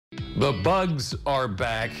The bugs are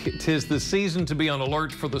back. 'Tis the season to be on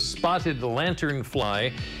alert for the spotted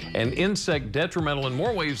lanternfly, an insect detrimental in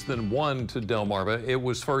more ways than one to Delmarva. It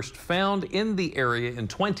was first found in the area in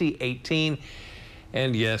 2018,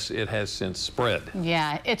 and yes, it has since spread.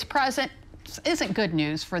 Yeah, its presence isn't good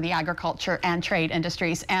news for the agriculture and trade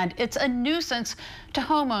industries, and it's a nuisance to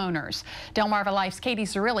homeowners. Delmarva Life's Katie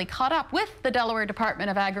Zerilli caught up with the Delaware Department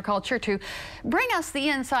of Agriculture to bring us the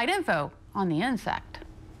inside info on the insect.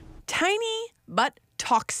 Tiny but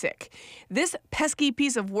toxic. This pesky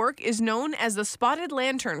piece of work is known as the spotted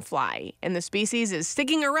lanternfly, and the species is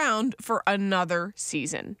sticking around for another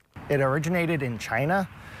season. It originated in China,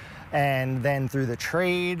 and then through the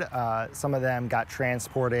trade, some of them got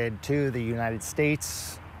transported to the United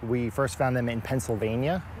States. We first found them in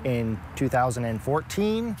Pennsylvania in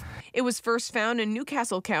 2014. It was first found in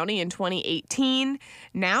Newcastle County in 2018.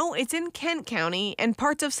 Now it's in Kent County and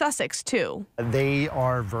parts of Sussex, too. They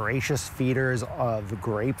are voracious feeders of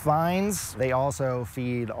grapevines. They also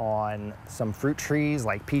feed on some fruit trees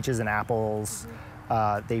like peaches and apples.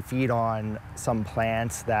 They feed on some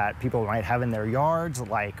plants that people might have in their yards,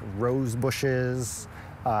 like rose bushes,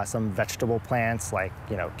 some vegetable plants like,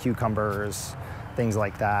 cucumbers, things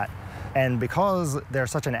like that. And because they're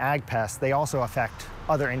such an ag pest, they also affect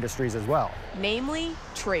other industries as well. Namely,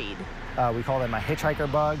 trade. We call them a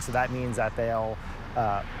hitchhiker bug, so that means that they'll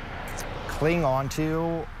cling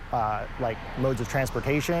onto like modes of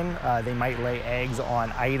transportation. They might lay eggs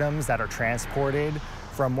on items that are transported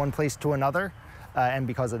from one place to another. And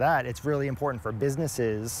because of that, it's really important for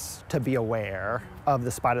businesses to be aware of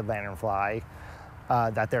the spotted lanternfly,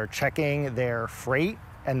 that they're checking their freight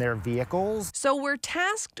and their vehicles. So we're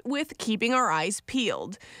tasked with keeping our eyes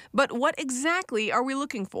peeled. But what exactly are we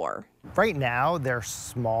looking for? Right now, they're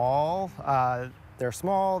small.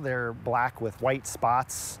 They're black with white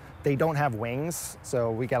spots. They don't have wings,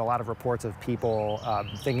 so we get a lot of reports of people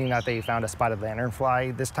thinking that they found a spotted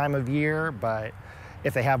lanternfly this time of year, but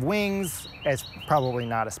if they have wings, it's probably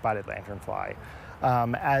not a spotted lanternfly.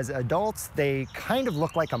 As adults, they kind of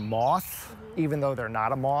look like a moth, even though they're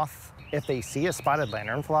not a moth. If they see a spotted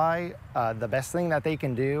lanternfly, the best thing that they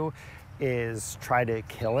can do is try to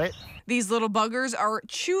kill it. These little buggers are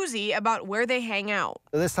choosy about where they hang out.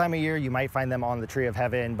 This time of year, you might find them on the tree of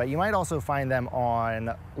heaven, but you might also find them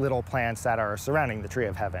on little plants that are surrounding the tree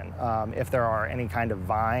of heaven. If there are any kind of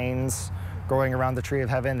vines growing around the tree of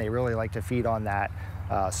heaven, they really like to feed on that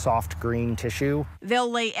soft green tissue.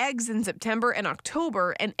 They'll lay eggs in September and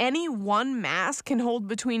October, and any one mass can hold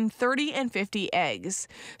between 30 and 50 eggs.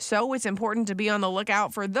 So it's important to be on the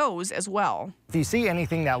lookout for those as well. If you see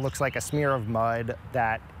anything that looks like a smear of mud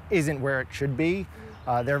that isn't where it should be,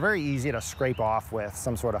 they're very easy to scrape off with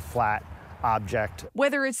some sort of flat object.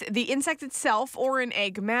 Whether it's the insect itself or an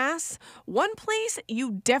egg mass, one place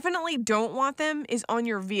you definitely don't want them is on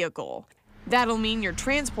your vehicle. That'll mean you're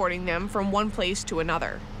transporting them from one place to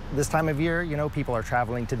another. This time of year, people are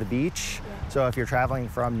traveling to the beach. So if you're traveling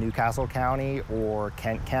from Newcastle County or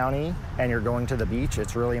Kent County and you're going to the beach,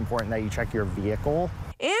 it's really important that you check your vehicle.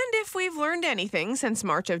 And if we've learned anything since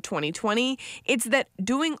March of 2020, it's that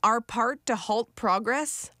doing our part to halt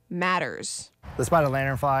progress matters. The spotted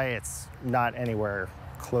lanternfly, it's not anywhere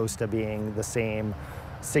close to being the same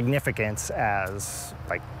significance as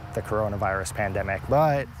the coronavirus pandemic,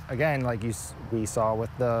 but again, we saw with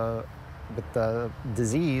the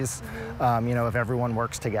disease, if everyone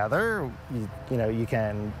works together, you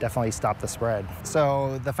can definitely stop the spread.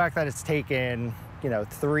 So the fact that it's taken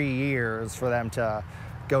 3 years for them to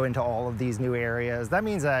go into all of these new areas, that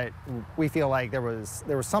means that we feel like there was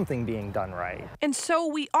something being done right. And so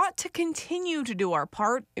we ought to continue to do our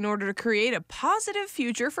part in order to create a positive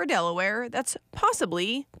future for Delaware that's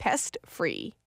possibly pest-free.